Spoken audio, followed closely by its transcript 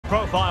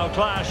high-profile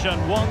clash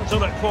and one to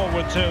look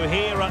forward to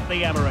here at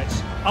the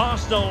Emirates.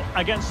 Arsenal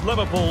against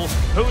Liverpool.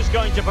 Who's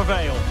going to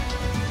prevail?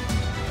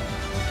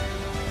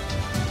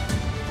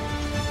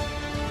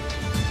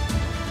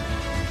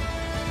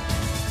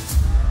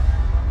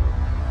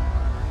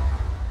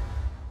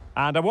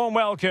 And a warm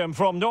welcome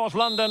from North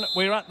London.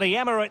 We're at the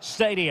Emirates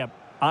Stadium.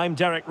 I'm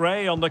Derek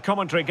Ray on the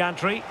commentary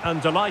gantry and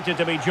delighted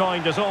to be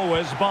joined as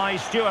always by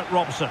Stuart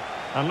Robson.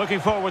 And looking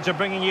forward to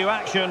bringing you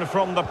action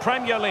from the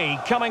Premier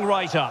League coming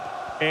right up.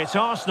 It's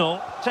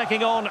Arsenal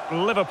taking on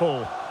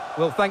Liverpool.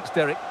 Well, thanks,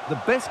 Derek. The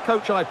best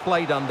coach I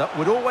played under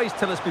would always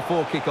tell us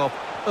before kick-off,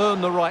 earn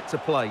the right to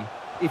play.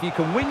 If you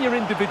can win your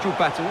individual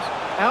battles,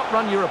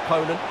 outrun your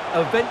opponent,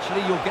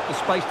 eventually you'll get the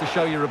space to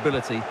show your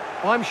ability.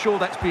 I'm sure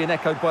that's being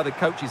echoed by the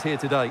coaches here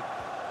today.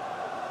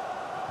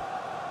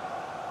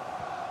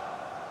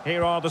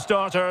 Here are the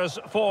starters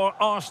for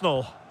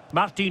Arsenal.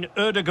 Martin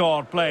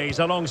Ødegaard plays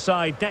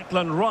alongside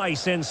Declan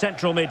Rice in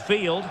central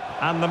midfield.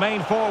 And the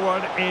main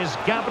forward is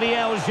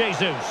Gabriel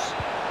Jesus.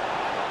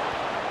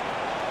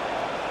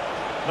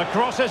 The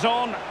cross is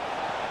on.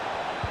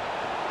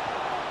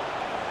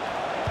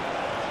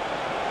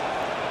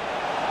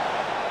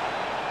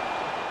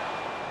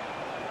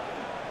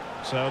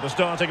 So the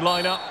starting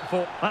lineup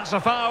for... That's a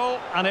foul,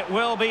 and it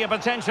will be a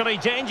potentially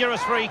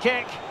dangerous free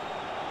kick.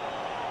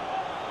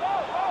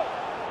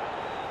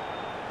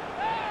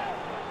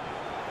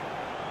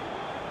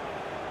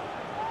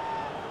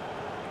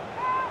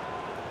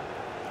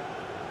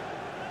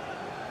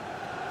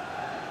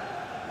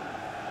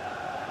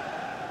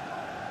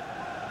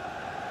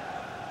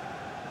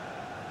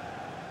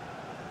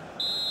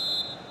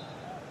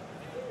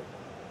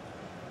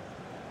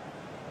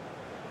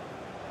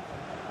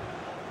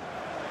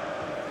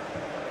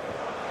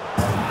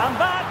 And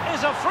that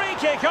is a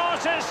free-kick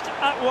artist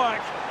at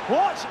work.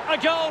 What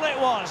a goal it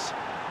was!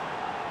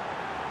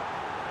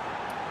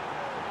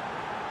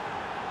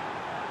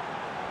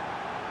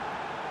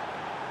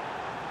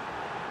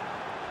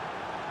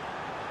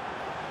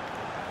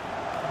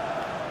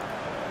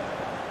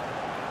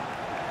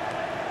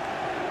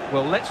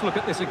 Well, let's look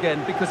at this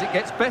again because it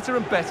gets better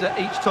and better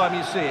each time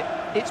you see it.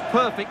 It's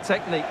perfect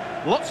technique,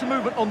 lots of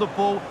movement on the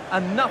ball,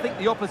 and nothing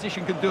the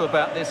opposition can do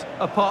about this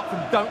apart from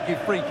don't give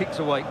free kicks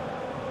away.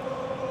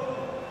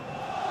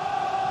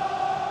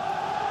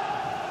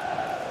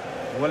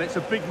 Well, it's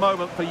a big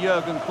moment for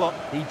Jurgen Klopp.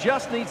 He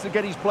just needs to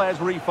get his players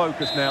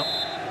refocused now.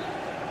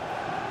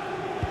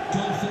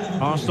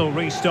 Arsenal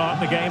restart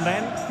the game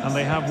then, and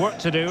they have work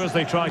to do as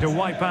they try to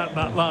wipe out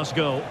that last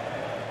goal.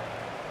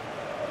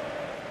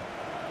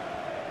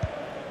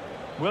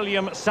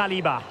 William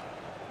Saliba.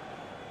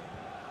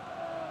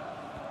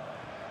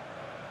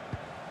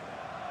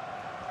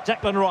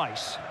 Declan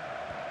Rice.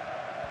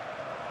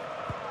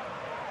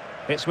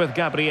 It's with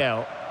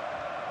Gabriel.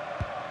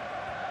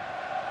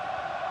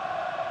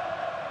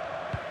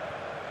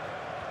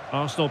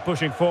 Arsenal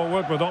pushing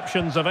forward with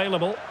options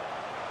available.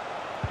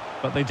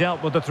 But they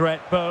dealt with the threat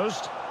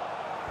posed.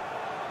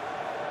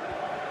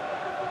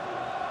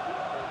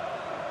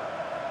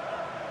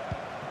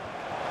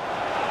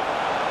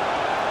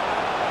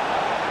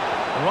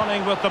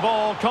 Running with the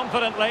ball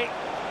confidently.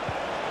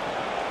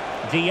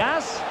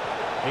 Diaz.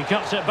 He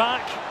cuts it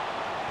back.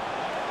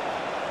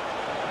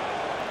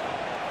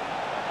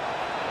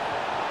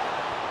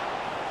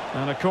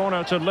 And a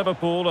corner to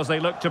Liverpool as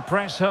they look to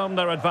press home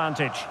their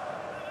advantage.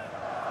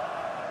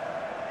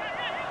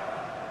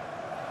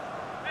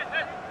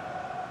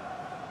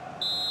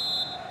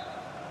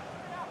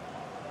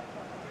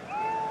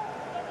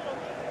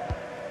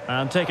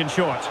 And taken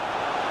short.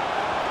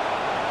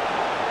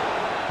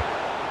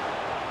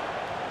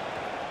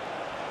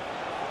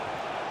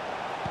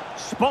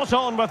 Spot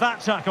on with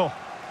that tackle.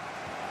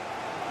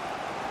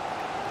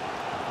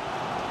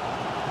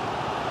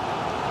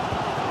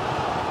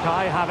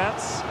 Kai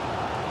Havertz.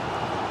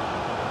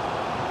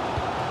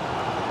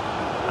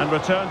 And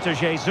return to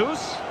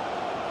Jesus.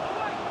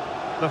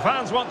 The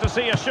fans want to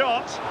see a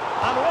shot.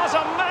 And what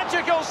a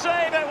magical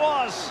save it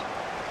was!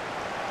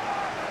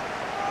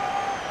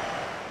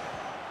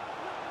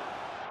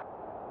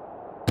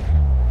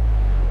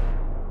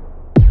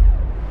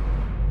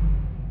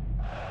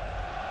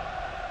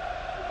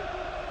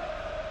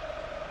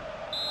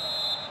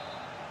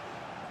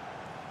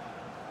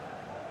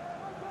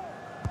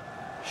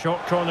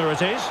 Short corner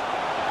it is.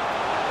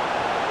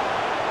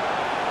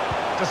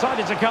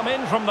 Decided to come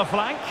in from the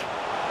flank.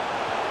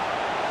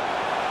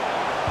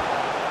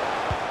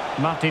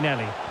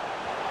 Martinelli.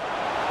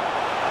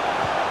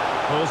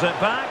 Pulls it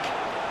back.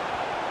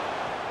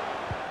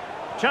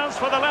 Chance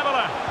for the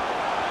leveller.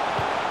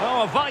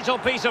 Oh, a vital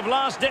piece of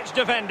last-ditch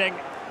defending.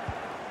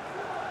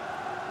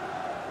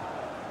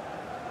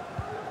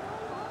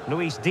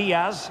 Luis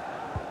Diaz.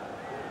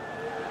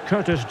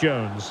 Curtis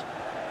Jones.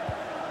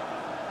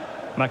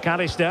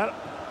 McAllister.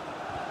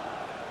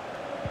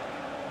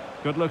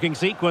 Good-looking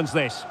sequence,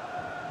 this.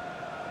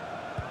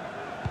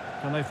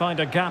 Can they find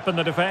a gap in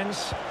the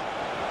defence?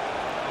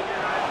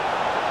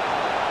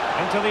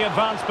 Into the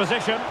advanced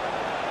position.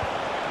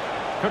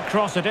 Could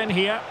cross it in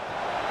here.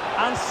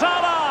 And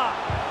Salah!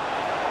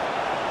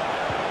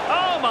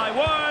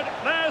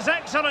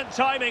 Excellent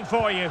timing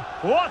for you.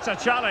 What a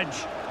challenge.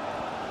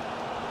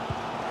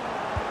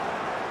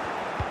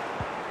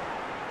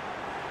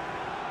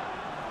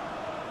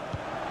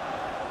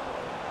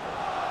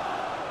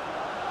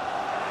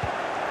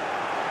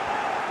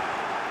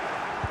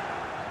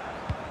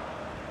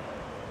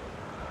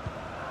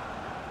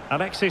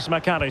 Alexis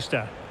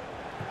McAllister.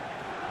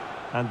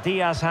 And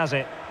Diaz has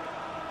it.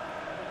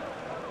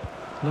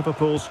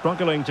 Liverpool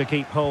struggling to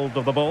keep hold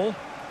of the ball.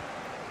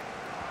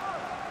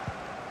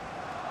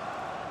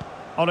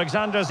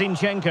 Alexander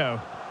Zinchenko.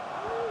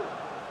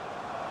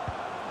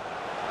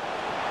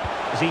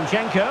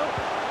 Zinchenko.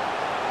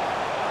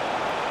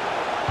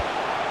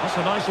 That's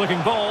a nice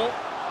looking ball.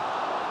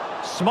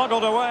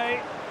 Smuggled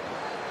away.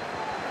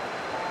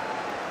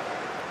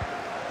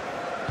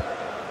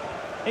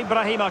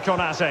 Ibrahima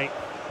Konate.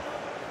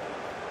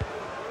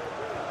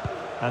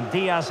 And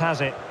Diaz has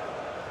it.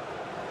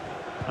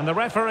 And the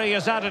referee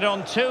has added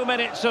on 2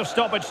 minutes of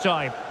stoppage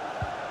time.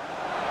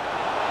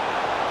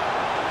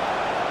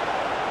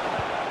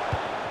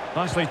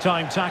 Nicely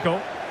timed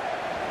tackle.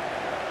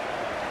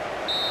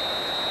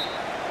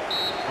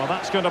 Well,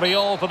 that's going to be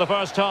all for the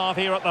first half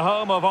here at the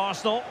home of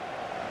Arsenal.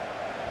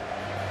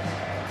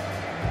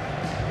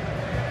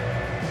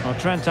 Well,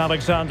 Trent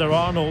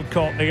Alexander-Arnold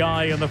caught the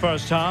eye in the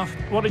first half.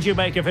 What did you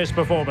make of his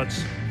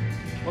performance?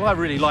 Well, I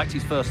really liked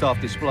his first half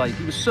display.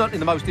 He was certainly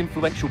the most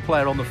influential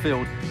player on the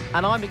field.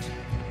 And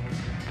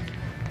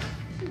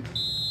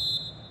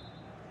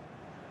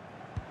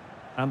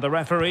And the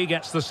referee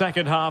gets the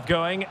second half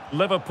going.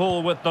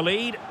 Liverpool with the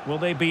lead. Will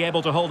they be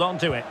able to hold on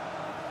to it?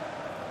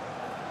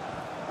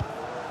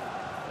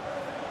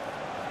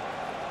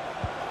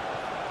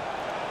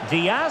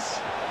 Diaz.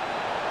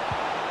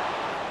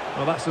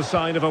 Well, that's a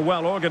sign of a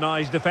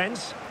well-organised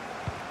defence.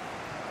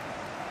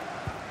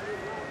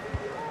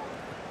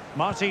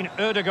 Martin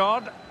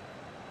Ødegaard.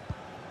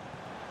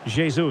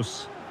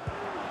 Jesus.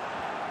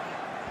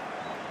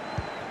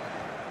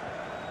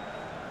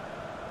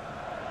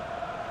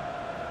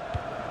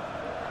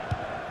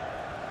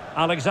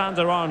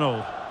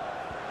 Alexander-Arnold.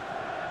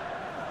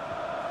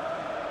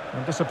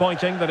 And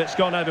disappointing that it's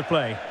gone out of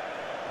play.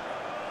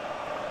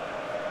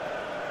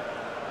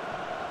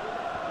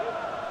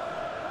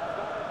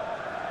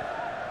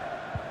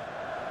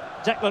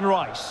 Declan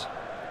Rice.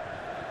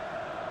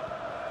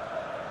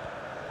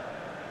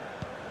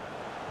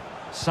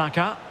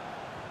 Saka.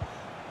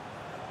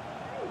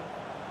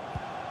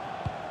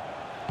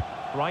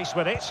 Rice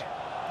with it.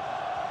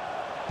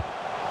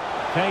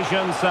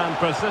 Patience and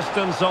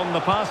persistence on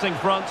the passing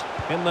front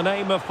in the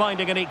name of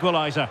finding an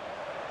equaliser.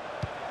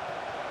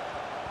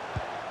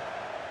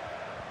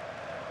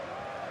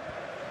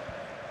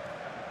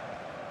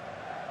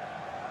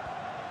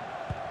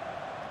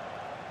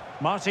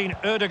 Martin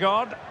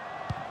Ødegaard.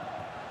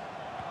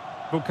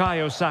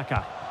 Bukayo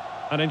Saka.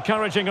 An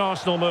encouraging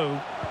Arsenal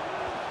move.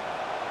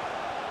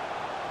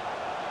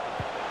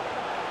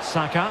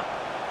 Saka.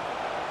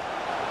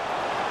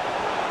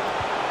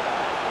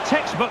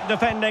 Textbook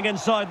defending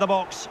inside the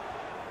box.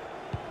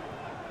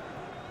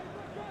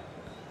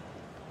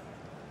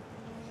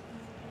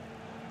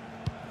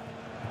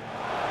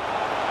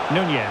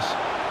 Nunez.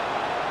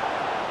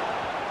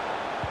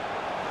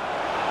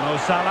 Mo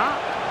Salah.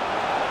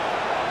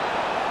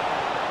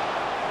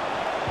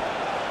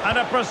 And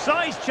a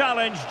precise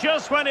challenge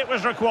just when it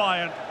was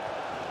required.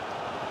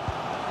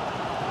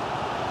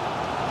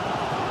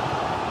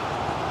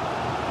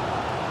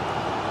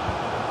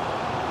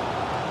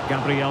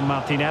 Gabriel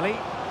Martinelli.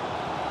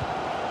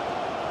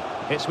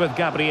 It's with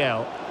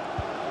Gabriel.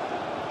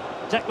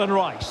 Declan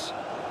Rice.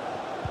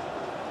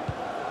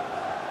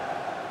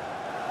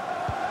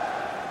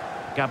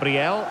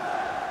 Gabriel.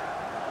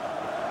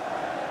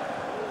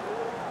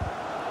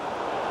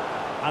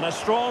 And a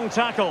strong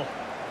tackle.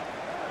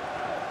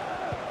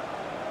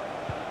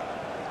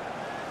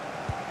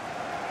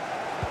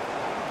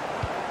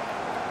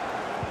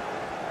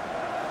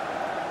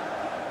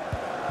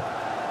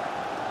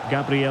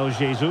 Gabriel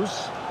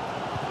Jesus.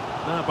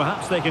 Now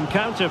perhaps they can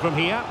counter from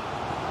here.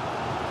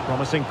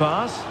 Promising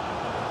pass.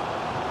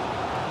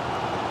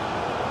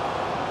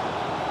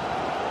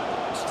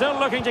 Still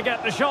looking to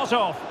get the shot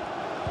off.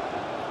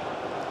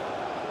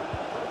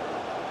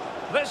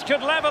 This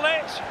could level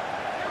it.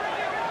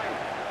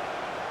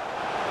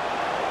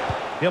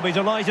 He'll be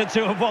delighted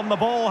to have won the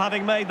ball,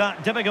 having made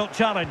that difficult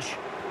challenge.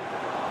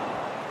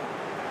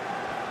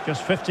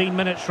 Just 15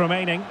 minutes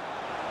remaining.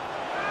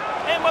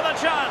 In with a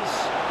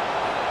chance.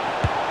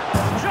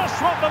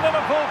 Just what the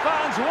Liverpool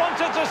fans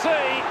wanted to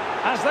see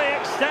as they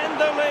extend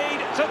the lead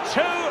to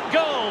 2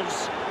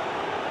 goals.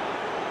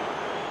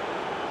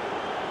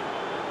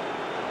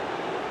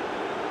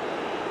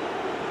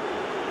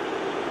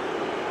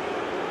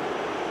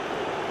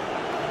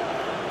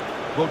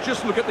 Well,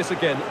 just look at this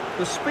again.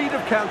 The speed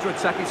of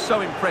counter-attack is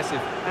so impressive,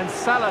 and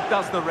Salah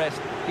does the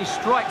rest. He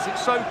strikes it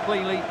so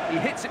cleanly, he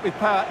hits it with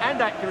power and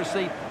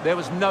accuracy. There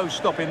was no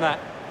stopping that.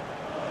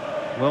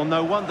 Well,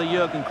 no wonder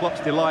Jurgen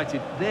Klopp's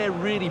delighted. They're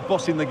really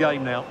bossing the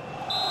game now.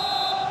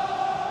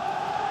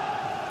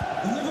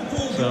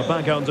 So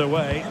back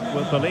underway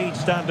with the lead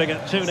standing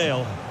at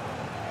 2-0.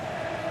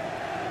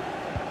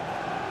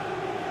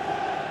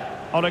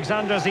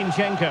 Alexander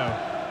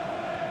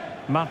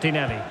Zinchenko.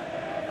 Martinelli.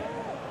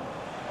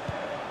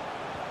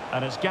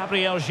 And it's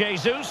Gabriel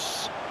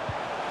Jesus.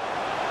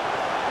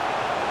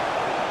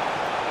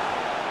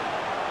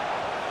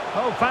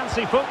 Oh,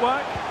 fancy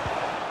footwork.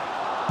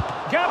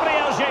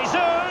 Gabriel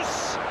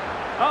Jesus.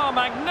 Oh,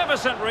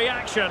 magnificent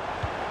reaction.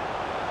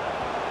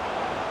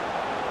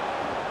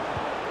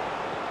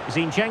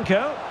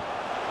 Zinchenko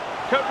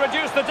could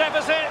reduce the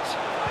deficit.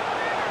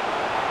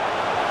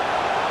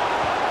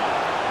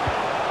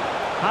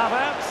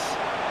 Havertz.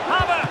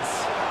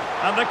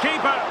 And the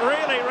keeper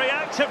really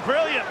reacted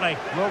brilliantly.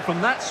 Well,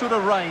 from that sort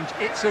of range,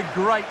 it's a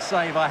great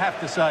save, I have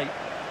to say.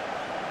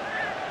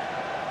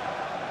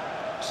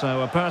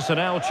 So a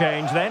personnel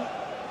change then.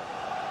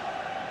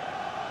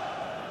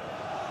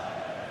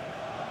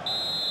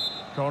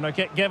 Corner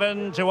kick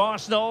given to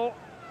Arsenal.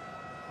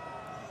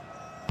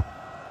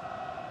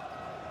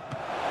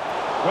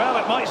 Well,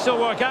 it might still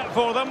work out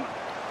for them.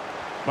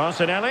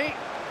 Martinelli.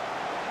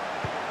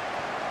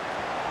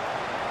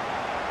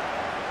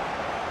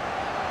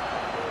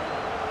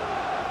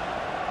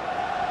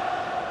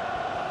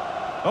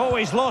 Oh,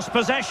 he's lost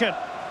possession.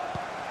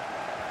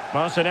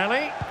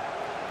 Martinelli.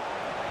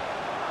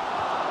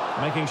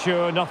 Making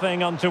sure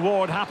nothing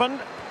untoward happened.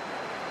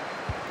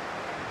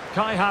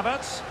 Kai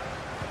Havertz.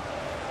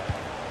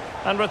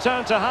 And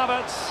return to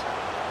Havertz.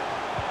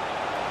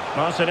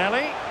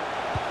 Martinelli.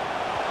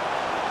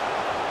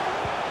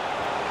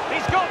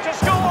 He's got to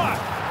score!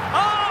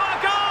 Oh, a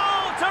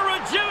goal to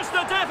reduce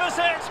the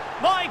deficit!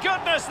 My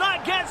goodness,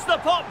 that gets the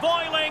pot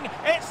boiling.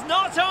 It's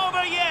not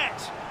over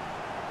yet.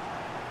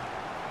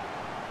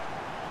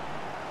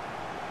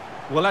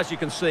 Well, as you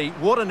can see,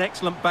 what an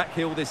excellent back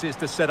heel this is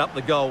to set up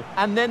the goal.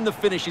 And then the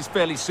finish is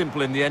fairly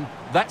simple in the end.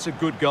 That's a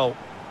good goal.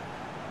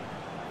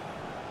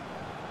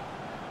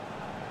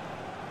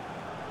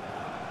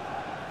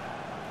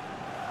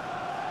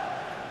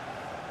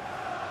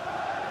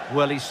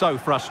 Well, he's so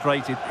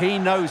frustrated. He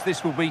knows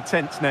this will be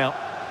tense now.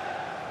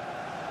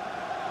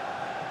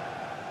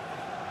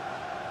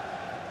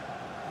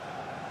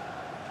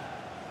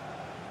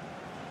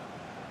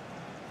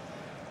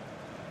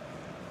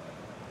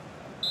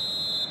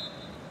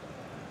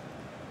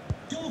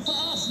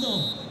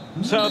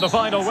 So the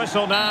final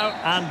whistle now,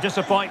 and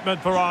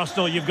disappointment for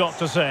Arsenal, you've got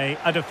to say.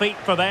 A defeat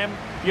for them.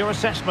 Your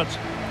assessment?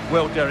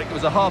 Well, Derek, it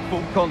was a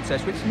hard-fought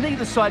contest which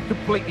neither side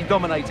completely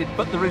dominated,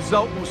 but the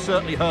result will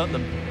certainly hurt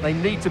them. They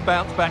need to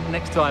bounce back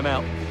next time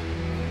out.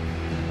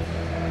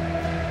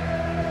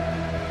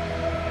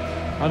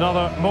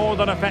 Another more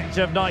than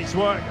effective night's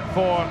work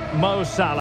for Mo Salah.